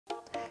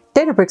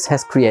Databricks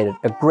has created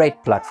a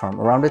great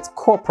platform around its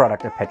core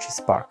product Apache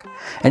Spark.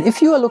 And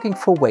if you are looking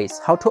for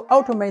ways how to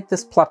automate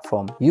this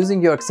platform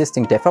using your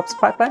existing DevOps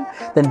pipeline,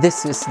 then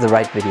this is the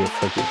right video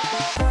for you.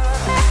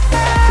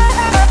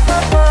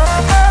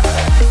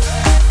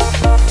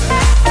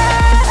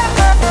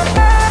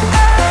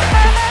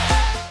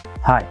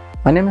 Hi,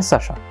 my name is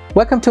Sasha.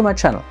 Welcome to my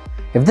channel.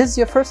 If this is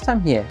your first time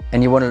here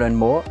and you want to learn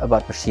more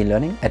about machine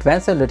learning,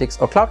 advanced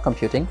analytics or cloud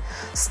computing,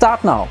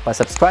 start now by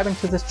subscribing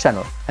to this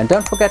channel and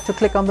don't forget to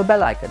click on the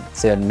bell icon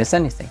so you don't miss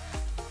anything.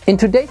 In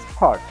today's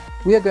part,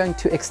 we are going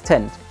to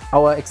extend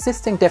our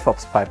existing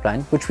DevOps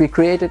pipeline, which we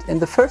created in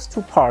the first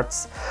two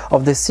parts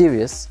of this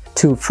series,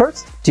 to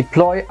first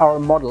deploy our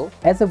model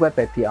as a web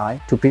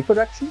API to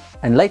pre-production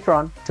and later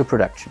on to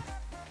production.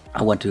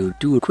 I want to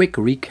do a quick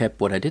recap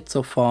what I did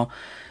so far.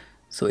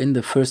 So in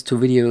the first two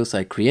videos,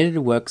 I created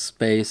a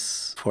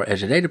workspace for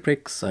Azure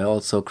Databricks. I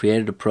also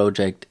created a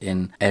project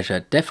in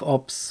Azure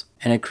DevOps,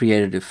 and I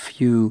created a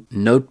few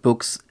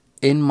notebooks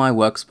in my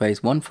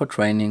workspace, one for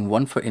training,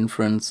 one for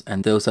inference,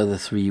 and those are the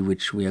three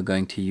which we are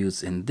going to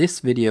use in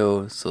this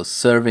video. So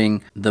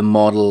serving the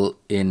model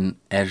in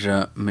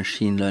Azure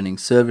Machine Learning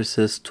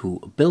Services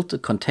to build a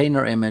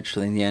container image.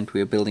 So in the end,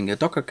 we are building a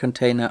Docker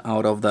container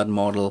out of that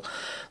model.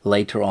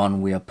 Later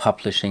on, we are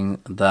publishing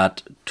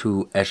that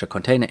to Azure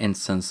Container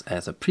Instance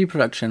as a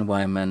pre-production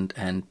environment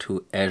and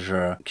to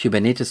Azure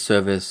Kubernetes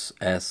Service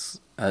as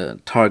a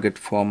target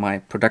for my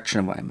production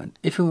environment.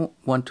 If you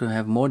want to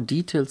have more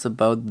details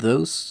about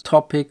those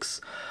topics,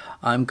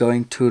 I'm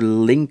going to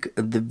link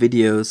the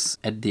videos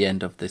at the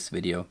end of this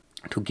video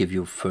to give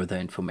you further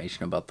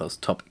information about those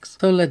topics.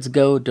 So let's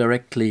go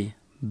directly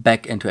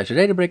back into Azure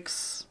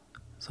Databricks.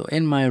 So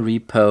in my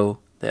repo,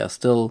 there are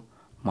still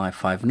my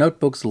 5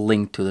 notebooks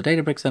linked to the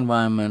Databricks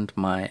environment,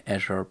 my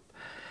Azure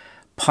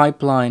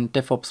pipeline,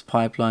 DevOps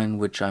pipeline,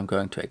 which I'm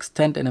going to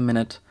extend in a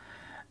minute.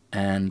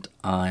 And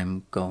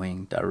I'm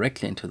going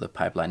directly into the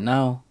pipeline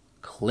now,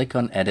 click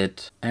on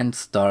edit and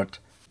start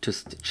to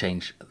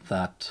change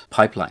that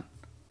pipeline.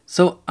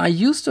 So I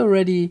used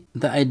already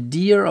the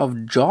idea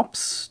of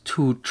jobs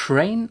to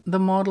train the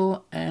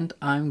model, and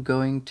I'm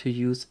going to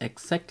use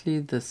exactly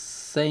the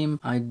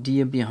same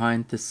idea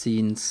behind the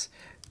scenes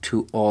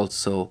to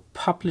also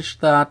publish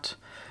that.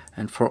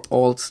 And for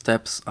all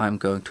steps, I'm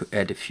going to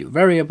add a few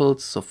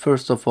variables. So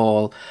first of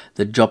all,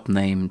 the job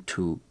name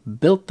to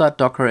build that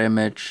Docker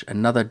image,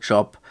 another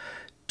job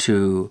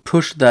to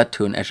push that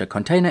to an Azure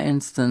Container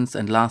Instance,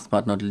 and last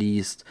but not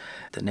least,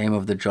 the name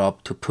of the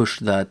job to push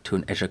that to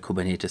an Azure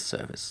Kubernetes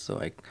Service. So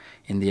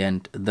in the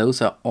end,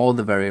 those are all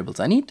the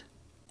variables I need.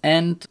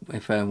 And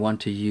if I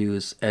want to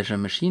use Azure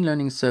Machine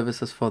Learning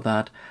Services for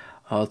that,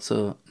 I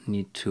also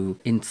need to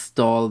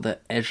install the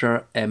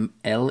Azure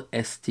ML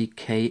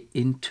SDK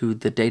into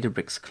the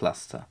Databricks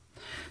cluster.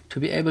 To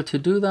be able to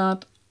do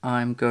that,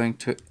 I'm going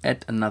to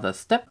add another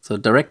step. So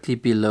directly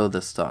below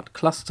the start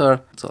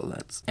cluster. So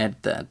let's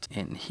add that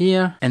in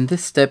here. And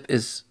this step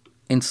is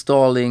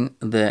installing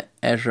the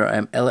Azure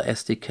ML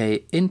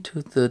SDK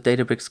into the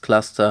Databricks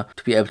cluster.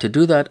 To be able to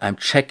do that, I'm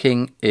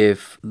checking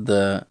if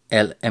the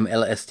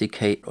ML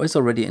SDK is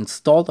already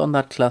installed on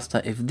that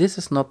cluster. If this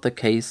is not the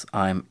case,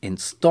 I'm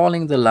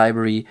installing the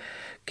library,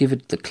 give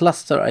it the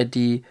cluster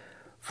ID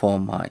for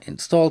my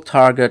install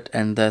target,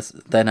 and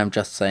then I'm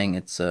just saying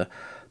it's a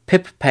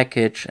pip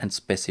package and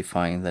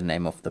specifying the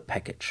name of the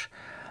package.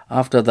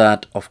 After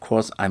that, of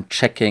course, I'm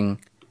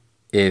checking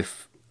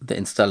if the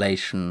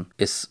installation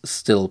is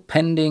still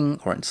pending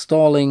or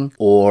installing,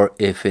 or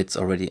if it's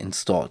already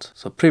installed.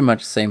 So pretty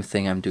much the same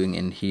thing I'm doing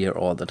in here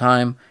all the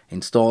time,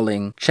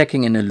 installing,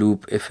 checking in a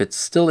loop if it's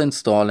still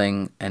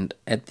installing, and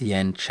at the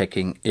end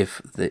checking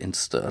if the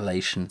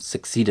installation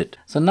succeeded.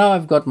 So now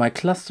I've got my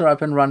cluster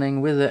up and running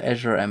with the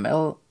Azure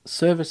ML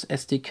Service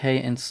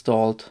SDK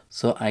installed,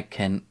 so I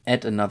can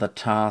add another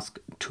task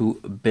to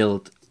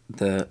build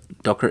the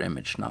Docker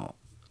image now.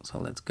 So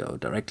let's go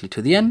directly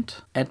to the end,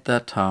 add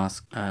that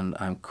task, and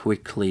I'm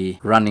quickly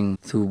running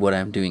through what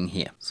I'm doing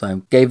here. So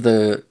I gave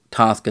the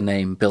task a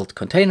name, build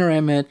container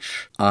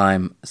image.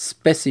 I'm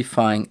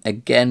specifying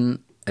again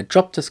a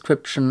job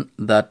description.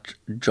 That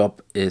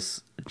job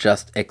is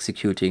just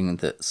executing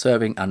the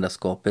serving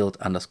underscore build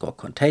underscore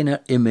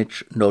container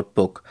image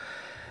notebook.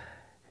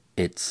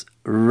 It's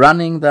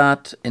running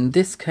that. In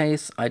this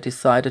case, I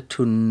decided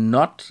to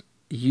not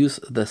use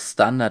the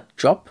standard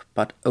job,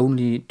 but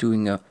only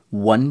doing a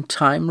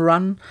one-time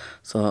run.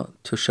 So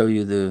to show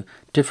you the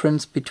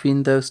difference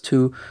between those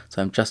two,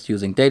 so I'm just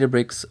using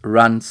Databricks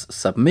runs,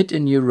 submit a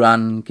new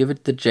run, give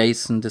it the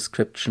JSON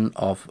description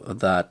of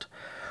that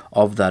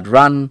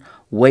run,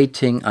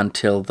 waiting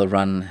until the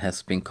run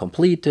has been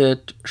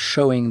completed,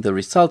 showing the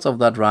results of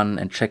that run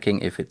and checking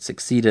if it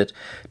succeeded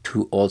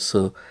to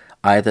also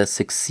either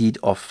succeed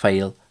or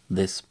fail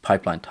this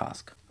pipeline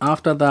task.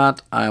 After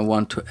that, I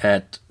want to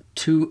add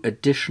 2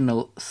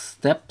 additional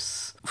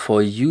steps for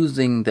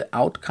using the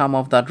outcome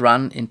of that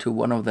run into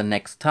one of the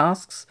next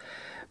tasks.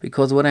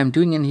 because what I'm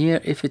doing in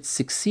here, if it's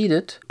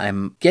succeeded,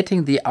 I'm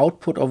getting the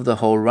output of the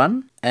whole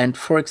run and,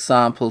 for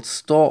example,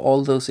 store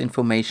all those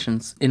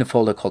informations in a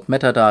folder called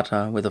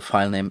metadata with a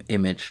file name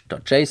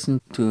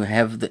image.json to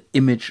have the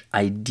image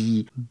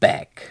ID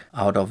back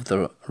out of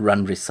the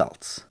run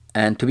results.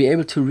 And to be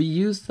able to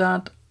reuse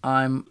that,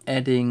 I'm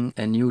adding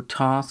a new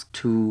task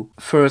to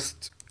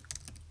first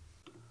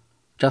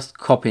just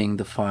copying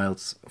the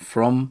files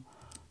from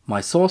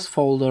my source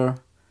folder,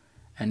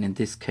 and in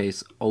this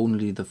case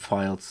only the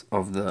files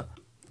of the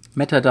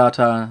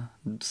metadata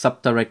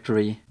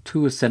subdirectory,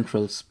 to a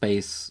central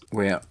space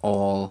where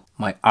all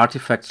my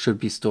artifacts should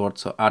be stored,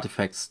 so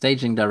artifacts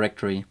staging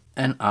directory.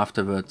 And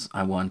afterwards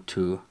I want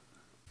to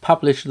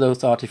publish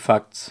those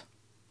artifacts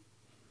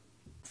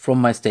from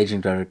my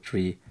staging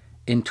directory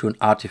into an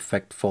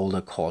artifact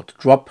folder called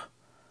drop,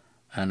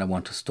 and I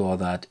want to store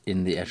that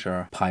in the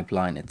Azure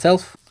pipeline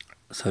itself.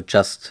 So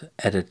just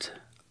edit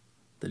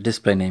the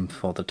display name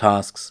for the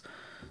tasks.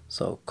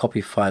 So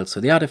copy files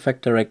to the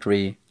artifact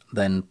directory,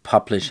 then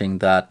publishing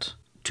that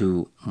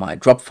to my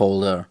drop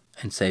folder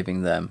and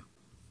saving them.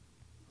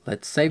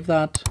 Let's save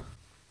that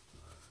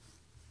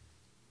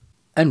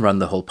and run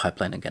the whole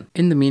pipeline again.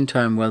 In the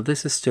meantime, while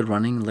this is still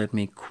running, let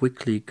me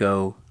quickly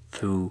go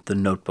through the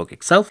notebook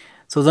itself.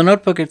 So the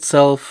notebook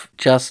itself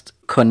just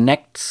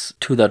connects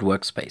to that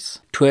workspace.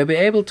 To be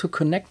able to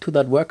connect to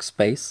that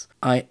workspace,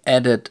 I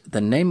added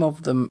the name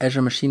of the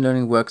Azure Machine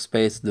Learning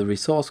workspace, the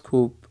resource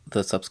group,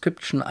 the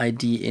subscription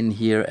ID in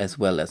here, as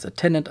well as a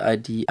tenant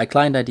ID, a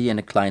client ID, and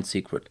a client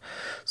secret.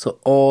 So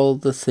all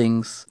the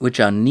things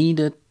which are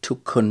needed to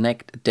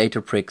connect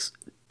Databricks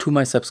to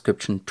my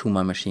subscription, to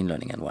my machine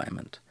learning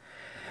environment.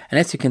 And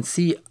as you can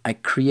see, I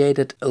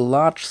created a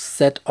large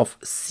set of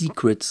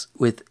secrets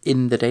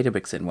within the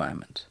Databricks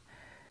environment.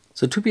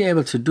 So to be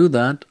able to do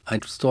that, I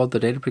stored the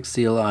Databricks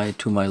CLI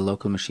to my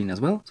local machine as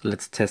well. So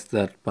let's test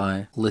that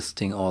by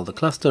listing all the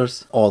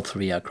clusters. All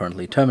 3 are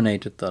currently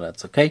terminated, so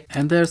that's okay.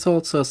 And there's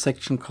also a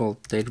section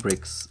called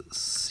Databricks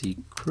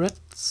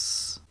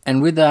Secrets.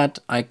 And with that,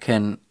 I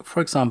can,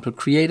 for example,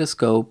 create a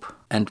scope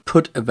and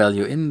put a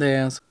value in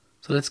there.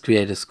 So let's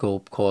create a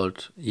scope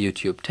called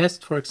YouTube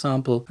test, for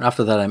example.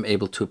 After that, I'm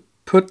able to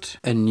put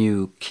a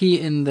new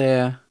key in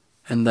there.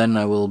 And then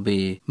I will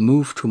be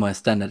moved to my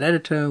standard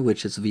editor,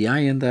 which is VI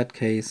in that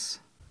case.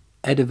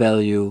 Add a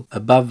value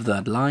above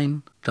that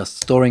line, just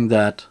storing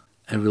that,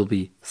 and will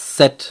be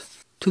set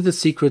to the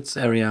secrets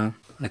area.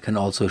 I can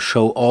also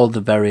show all the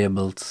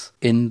variables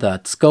in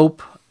that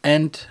scope.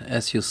 And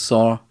as you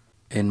saw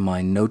in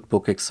my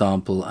notebook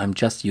example, I'm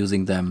just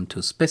using them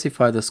to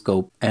specify the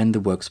scope and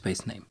the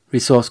workspace name,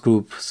 resource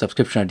group,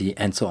 subscription ID,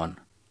 and so on.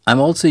 I'm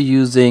also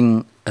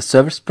using a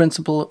service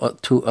principal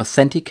to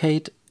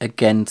authenticate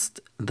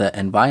against the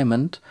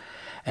environment.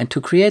 And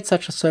to create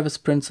such a service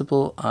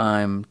principal,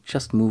 I'm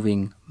just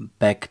moving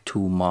back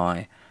to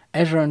my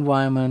Azure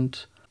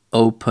environment,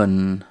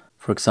 open,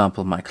 for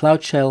example, my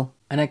Cloud Shell,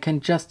 and I can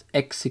just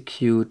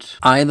execute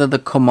either the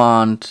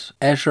command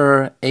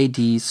Azure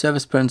AD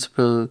service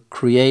principal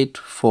create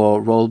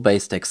for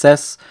role-based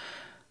access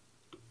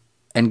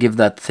and give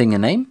that thing a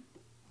name.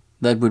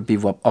 That would be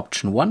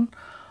option 1.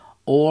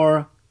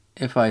 Or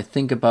if I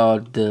think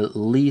about the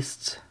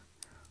least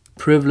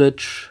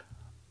privilege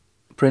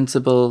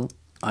principle,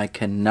 I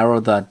can narrow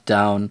that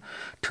down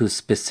to a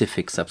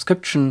specific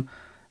subscription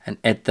and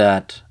add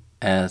that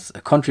as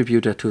a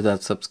contributor to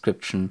that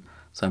subscription.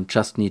 So I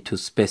just need to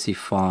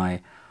specify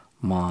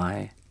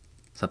my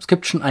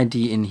subscription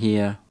ID in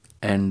here,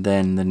 and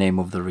then the name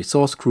of the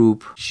resource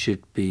group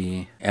should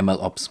be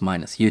MLOps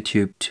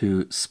 -YouTube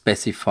to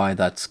specify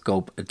that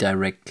scope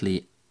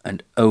directly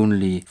and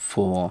only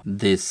for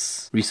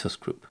this resource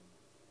group.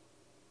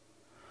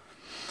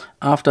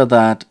 After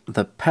that,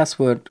 the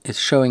password is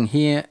showing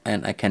here,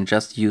 and I can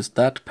just use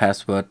that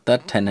password,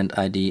 that tenant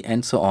ID,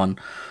 and so on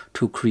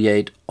to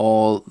create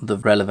all the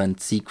relevant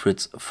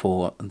secrets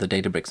for the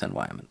Databricks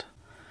environment.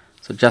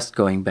 So just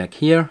going back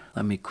here,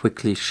 let me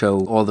quickly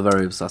show all the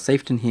variables are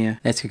saved in here.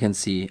 As you can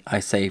see, I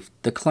saved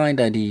the client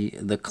ID,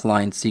 the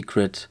client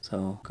secret.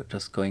 So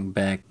just going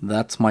back,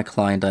 that's my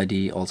client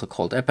ID, also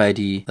called app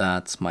ID.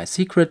 That's my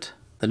secret.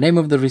 The name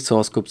of the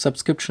resource group,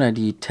 subscription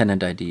ID,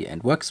 tenant ID,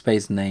 and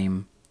workspace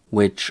name,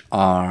 which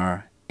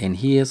are in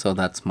here. So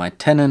that's my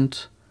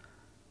tenant.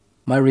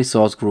 My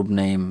resource group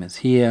name is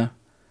here.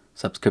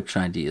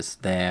 Subscription ID is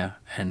there.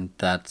 And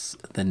that's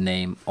the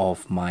name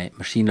of my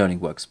machine learning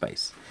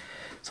workspace.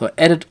 So I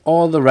added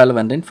all the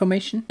relevant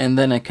information, and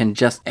then I can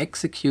just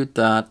execute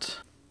that.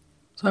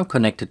 So I'm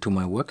connected to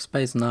my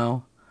workspace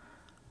now.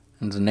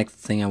 And the next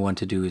thing I want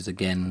to do is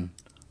again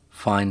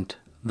find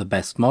the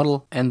best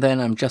model. And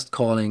then I'm just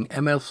calling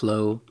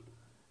MLflow,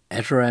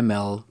 Azure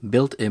ML,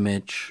 build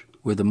image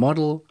with the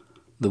model,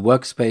 the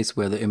workspace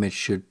where the image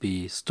should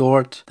be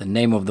stored, the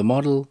name of the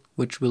model,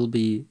 which will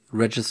be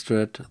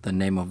registered, the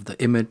name of the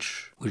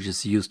image, which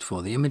is used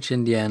for the image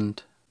in the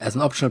end. As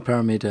an optional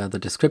parameter, the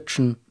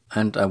description.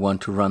 And I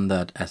want to run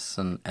that as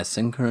an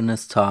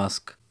asynchronous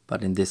task,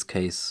 but in this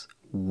case,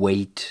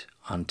 wait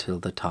until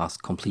the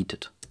task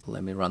completed.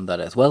 Let me run that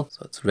as well.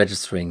 So it's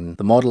registering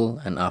the model,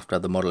 and after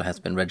the model has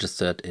been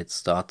registered, it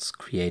starts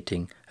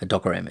creating a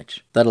Docker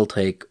image. That'll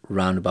take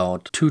around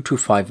about 2 to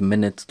 5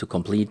 minutes to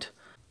complete.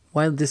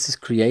 While this is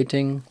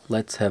creating,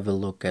 let's have a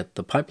look at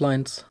the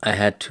pipelines. I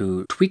had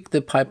to tweak the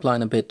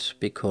pipeline a bit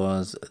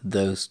because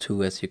those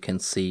two, as you can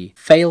see,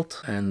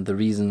 failed. And the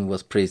reason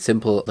was pretty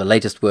simple. The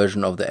latest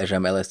version of the Azure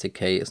ML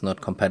SDK is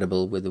not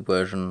compatible with the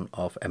version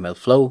of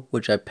MLflow,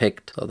 which I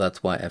picked. So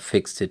that's why I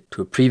fixed it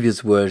to a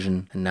previous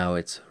version, and now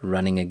it's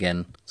running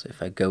again. So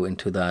if I go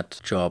into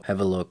that job, have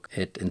a look,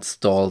 it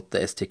installed the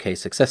SDK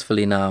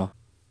successfully now.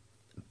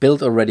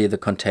 Built already the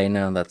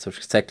container, that's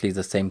exactly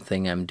the same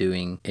thing I'm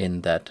doing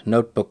in that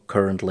notebook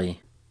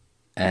currently,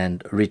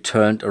 and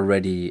returned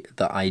already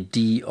the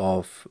ID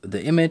of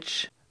the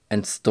image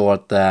and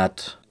stored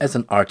that as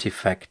an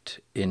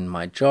artifact in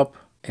my job,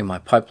 in my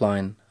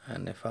pipeline.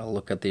 And if I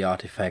look at the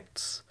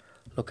artifacts,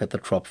 look at the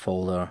drop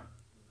folder,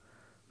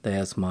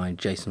 there's my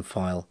JSON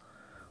file,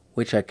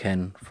 which I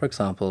can, for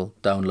example,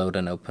 download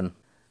and open.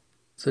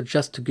 So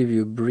just to give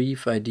you a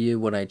brief idea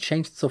what I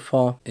changed so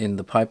far in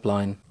the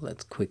pipeline,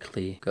 let's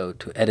quickly go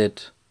to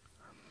edit.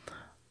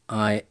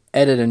 I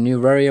added a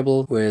new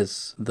variable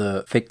with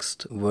the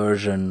fixed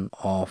version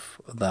of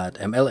that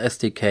ML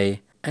SDK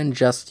and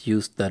just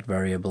used that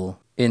variable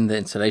in the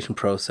installation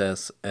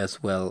process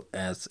as well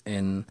as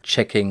in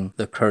checking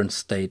the current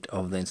state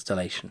of the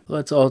installation.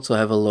 Let's also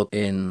have a look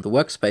in the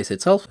workspace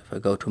itself. If I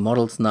go to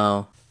models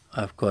now,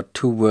 I've got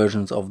two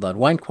versions of that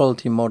wine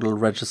quality model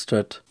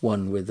registered,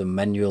 one with the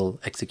manual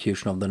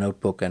execution of the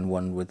notebook and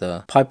one with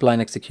the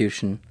pipeline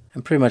execution.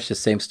 And pretty much the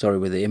same story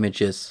with the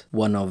images.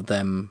 One of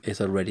them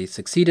is already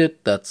succeeded.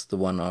 That's the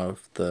one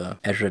of the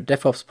Azure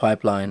DevOps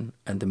pipeline,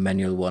 and the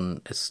manual one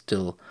is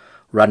still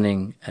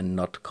running and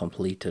not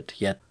completed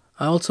yet.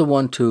 I also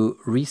want to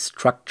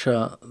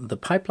restructure the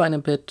pipeline a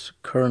bit.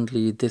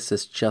 Currently, this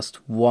is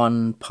just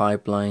one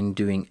pipeline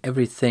doing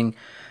everything.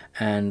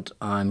 And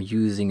I'm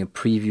using a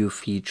preview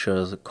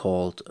feature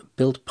called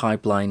build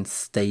pipeline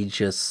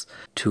stages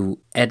to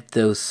add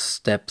those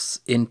steps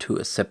into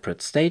a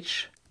separate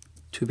stage.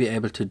 To be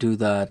able to do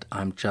that,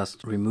 I'm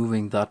just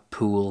removing that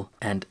pool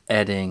and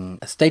adding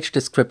a stage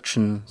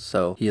description.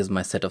 So here's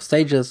my set of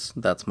stages.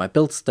 That's my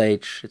build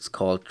stage. It's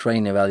called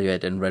train,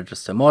 evaluate, and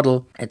register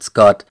model. It's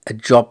got a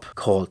job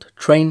called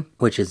train,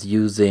 which is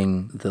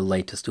using the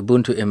latest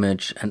Ubuntu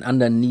image. And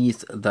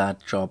underneath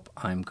that job,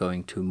 I'm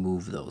going to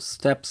move those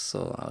steps.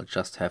 So I'll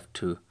just have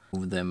to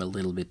move them a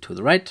little bit to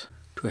the right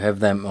to have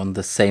them on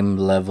the same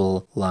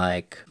level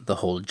like the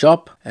whole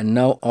job. And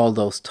now all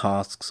those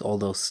tasks, all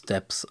those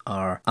steps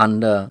are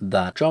under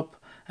that job.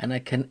 And I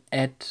can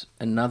add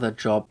another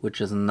job,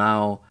 which is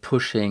now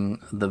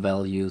pushing the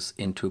values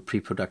into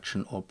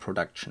pre-production or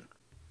production.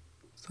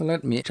 So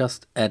let me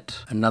just add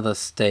another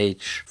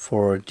stage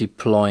for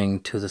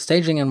deploying to the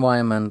staging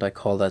environment. I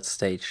call that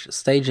stage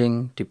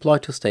staging, deploy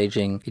to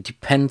staging. It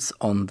depends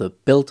on the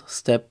build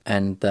step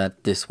and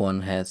that this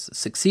one has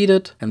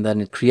succeeded. And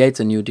then it creates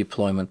a new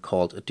deployment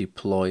called a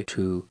deploy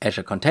to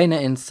Azure Container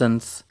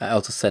Instance. I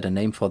also set a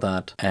name for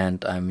that.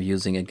 And I'm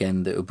using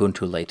again the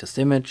Ubuntu latest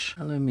image.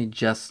 And let me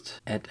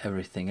just add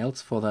everything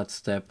else for that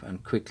step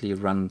and quickly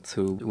run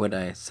through what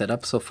I set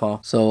up so far.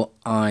 So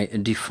I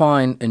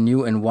define a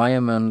new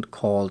environment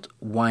called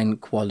wine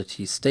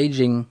quality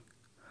staging.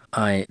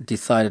 I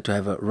decided to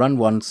have a run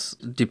once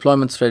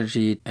deployment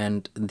strategy,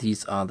 and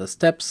these are the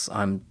steps.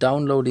 I'm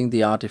downloading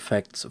the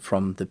artifacts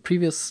from the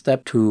previous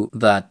step to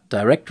that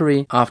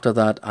directory. After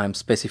that, I'm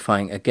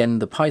specifying again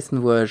the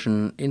Python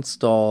version,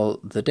 install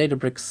the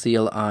Databricks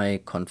CLI,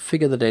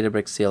 configure the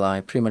Databricks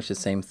CLI, pretty much the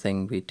same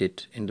thing we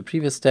did in the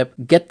previous step.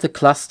 Get the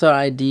cluster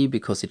ID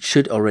because it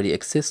should already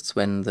exist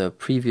when the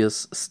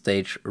previous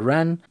stage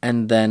ran.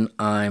 And then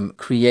I'm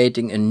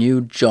creating a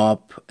new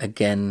job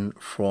again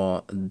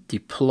for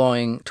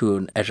deploying to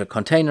an Azure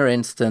Container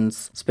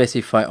Instance,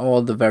 specify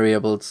all the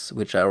variables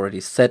which I already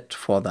set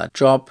for that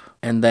job,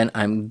 and then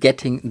I'm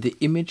getting the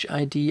image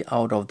ID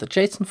out of the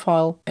JSON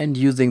file and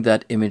using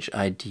that image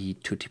ID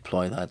to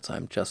deploy that. So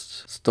I'm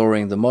just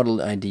storing the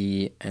model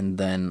ID and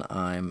then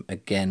I'm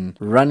again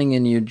running a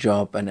new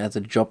job, and as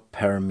a job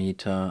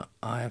parameter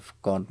I've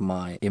got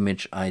my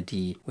image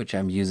ID which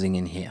I'm using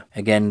in here.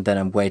 Again, then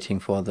I'm waiting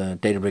for the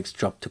Databricks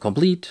job to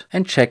complete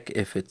and check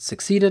if it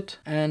succeeded.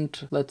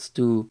 And let's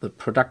do the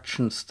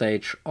production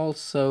stage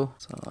also.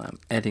 So I'm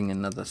adding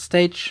another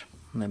stage.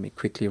 Let me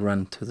quickly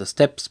run through the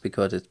steps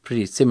because it's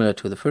pretty similar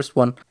to the first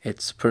one.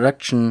 It's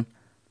production,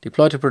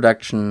 deploy to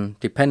production,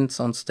 depends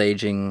on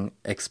staging,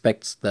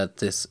 expects that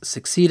this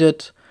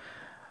succeeded.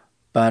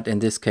 But in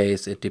this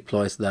case, it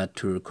deploys that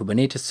to a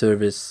Kubernetes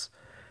service,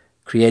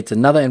 creates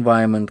another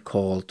environment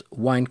called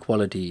wine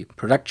quality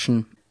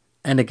production,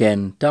 and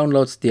again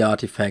downloads the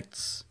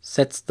artifacts,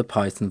 sets the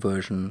Python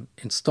version,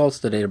 installs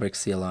the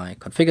Databricks CLI,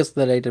 configures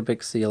the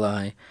Databricks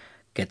CLI,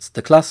 gets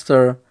the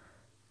cluster,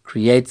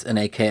 creates an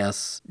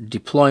AKS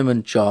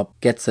deployment job,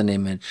 gets an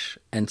image,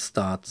 and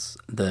starts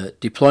the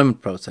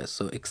deployment process.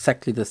 So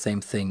exactly the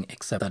same thing,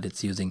 except that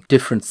it's using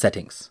different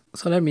settings.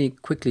 So let me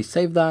quickly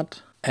save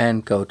that.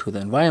 and go to the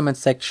environment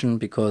section,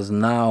 because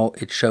now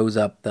it shows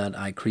up that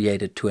I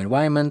created 2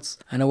 environments,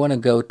 and I want to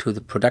go to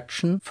the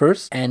production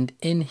first, and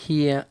in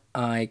here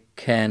I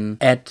can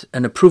add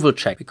an approval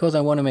check, because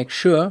I want to make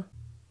sure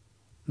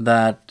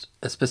that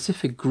a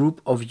specific group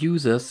of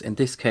users, in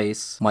this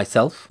case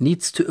myself,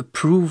 needs to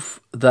approve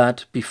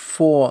that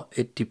before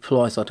it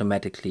deploys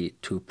automatically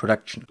to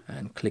production.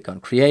 And click on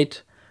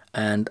create,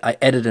 and I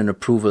added an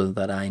approval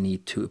that I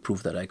need to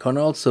approve that. I can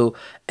also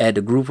add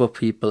a group of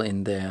people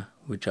in there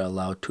which are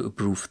allowed to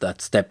approve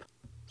that step.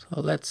 So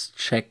let's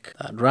check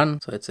that run.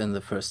 So it's in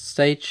the first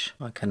stage.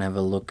 I can have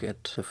a look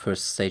at the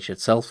first stage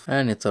itself,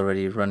 and it's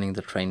already running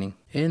the training.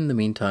 In the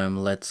meantime,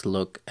 let's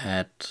look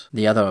at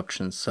the other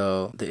options.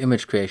 So the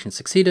image creation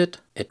succeeded.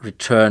 It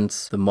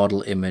returns the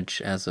model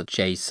image as a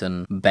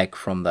JSON back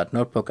from that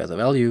notebook as a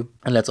value.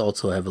 And let's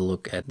also have a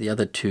look at the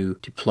other 2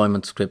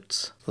 deployment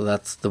scripts. So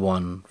that's the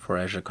one for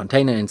Azure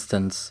Container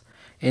Instance.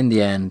 In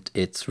the end,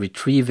 it's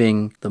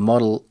retrieving the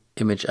model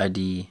image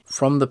ID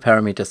from the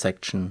parameter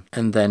section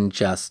and then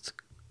just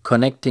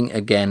connecting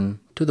again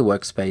to the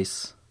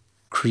workspace,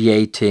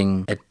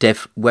 creating a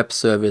dev web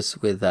service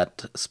with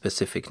that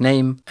specific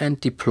name,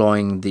 and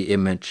deploying the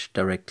image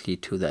directly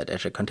to that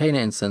Azure Container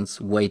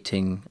Instance,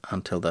 waiting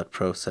until that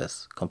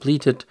process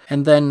completed.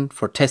 And then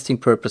for testing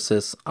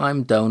purposes,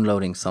 I'm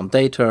downloading some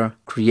data,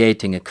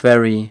 creating a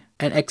query,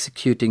 and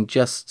executing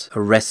just a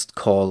REST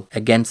call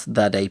against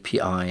that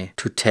API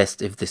to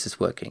test if this is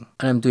working.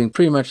 And I'm doing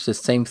pretty much the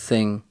same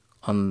thing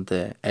on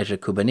the Azure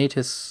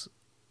Kubernetes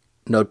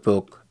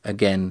notebook.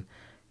 Again,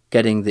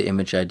 getting the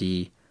image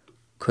ID,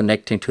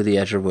 connecting to the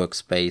Azure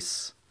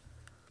workspace.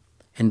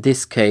 In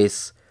this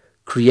case,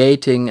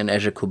 creating an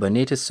Azure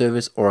Kubernetes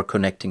service or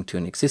connecting to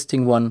an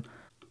existing one,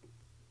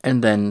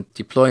 and then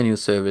deploy a new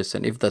service.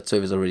 And if that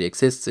service already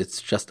exists,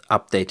 it's just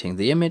updating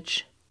the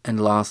image.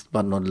 And last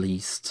but not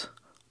least,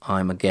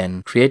 I'm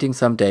again creating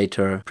some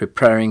data,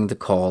 preparing the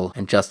call,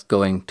 and just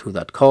going to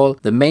that call.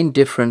 The main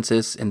difference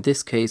is, in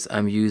this case,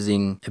 I'm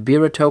using a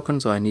Bearer token,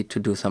 so I need to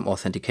do some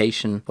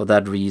authentication. For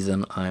that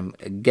reason, I'm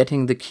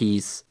getting the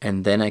keys,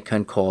 and then I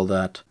can call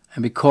that.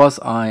 And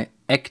because I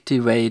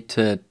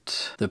activated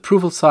the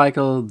approval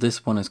cycle,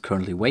 this one is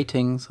currently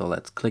waiting. So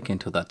let's click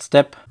into that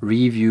step.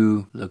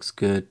 Review looks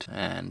good,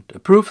 and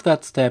approve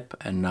that step.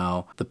 And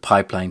now the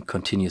pipeline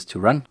continues to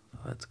run.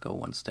 Let's go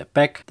one step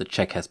back. The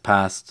check has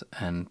passed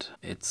and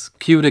it's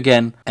queued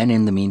again. And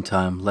in the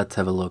meantime, let's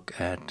have a look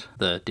at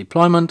the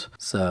deployment.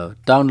 So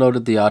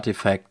downloaded the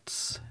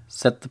artifacts,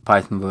 set the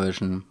Python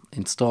version,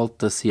 installed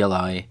the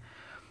CLI,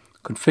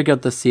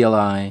 configured the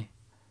CLI,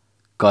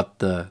 got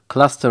the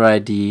cluster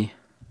ID,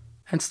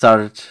 and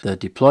started the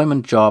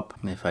deployment job.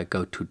 If I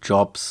go to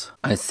jobs,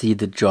 I see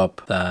the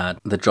job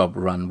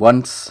run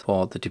once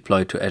for the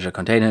deploy to Azure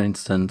Container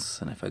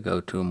Instance. And if I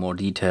go to more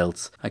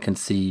details, I can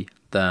see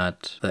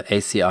that the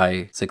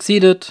ACI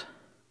succeeded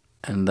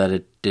and that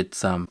it did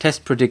some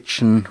test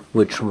prediction,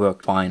 which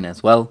worked fine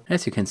as well.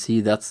 As you can see,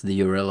 that's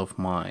the URL of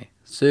my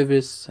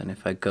service. And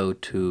if I go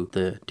to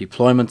the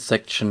deployment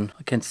section,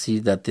 I can see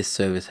that this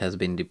service has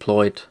been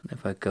deployed.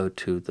 If I go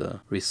to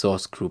the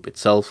resource group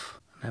itself,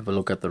 have a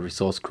look at the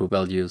resource group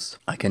values,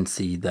 I can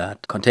see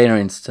that container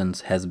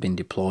instance has been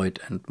deployed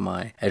and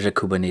my Azure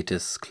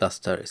Kubernetes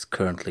cluster is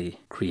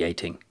currently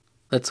creating.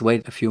 Let's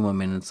wait a few more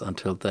minutes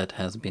until that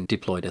has been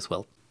deployed as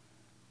well.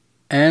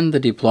 And the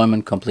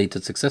deployment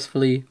completed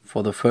successfully.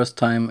 For the first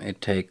time, it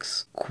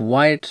takes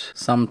quite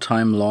some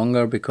time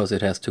longer because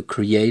it has to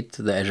create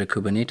the Azure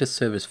Kubernetes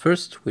service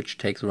first, which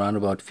takes around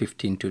about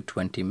 15 to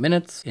 20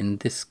 minutes. In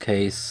this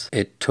case,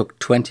 it took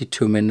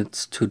 22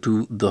 minutes to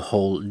do the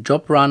whole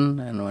job run.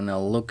 And when I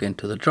look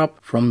into the job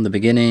from the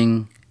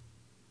beginning,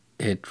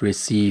 it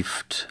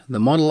received the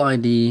model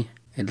ID,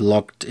 it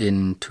logged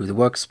into the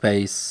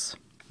workspace.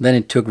 Then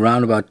it took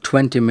around about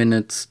 20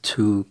 minutes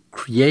to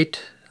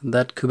create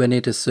that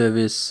Kubernetes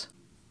service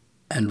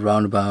and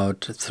around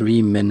about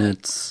 3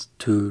 minutes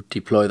to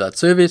deploy that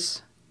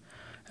service.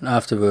 And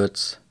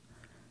afterwards,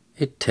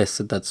 it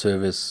tested that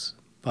service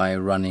by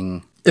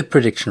running a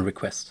prediction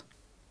request.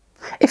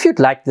 If you'd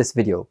like this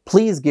video,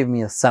 please give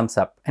me a thumbs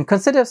up and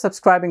consider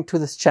subscribing to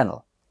this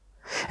channel.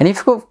 And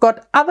if you've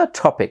got other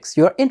topics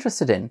you're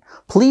interested in,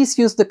 please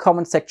use the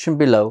comment section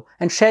below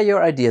and share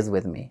your ideas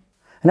with me.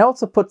 And I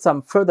also put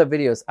some further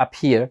videos up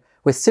here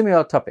with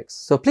similar topics,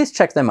 so please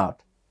check them out.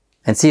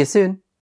 And see you soon!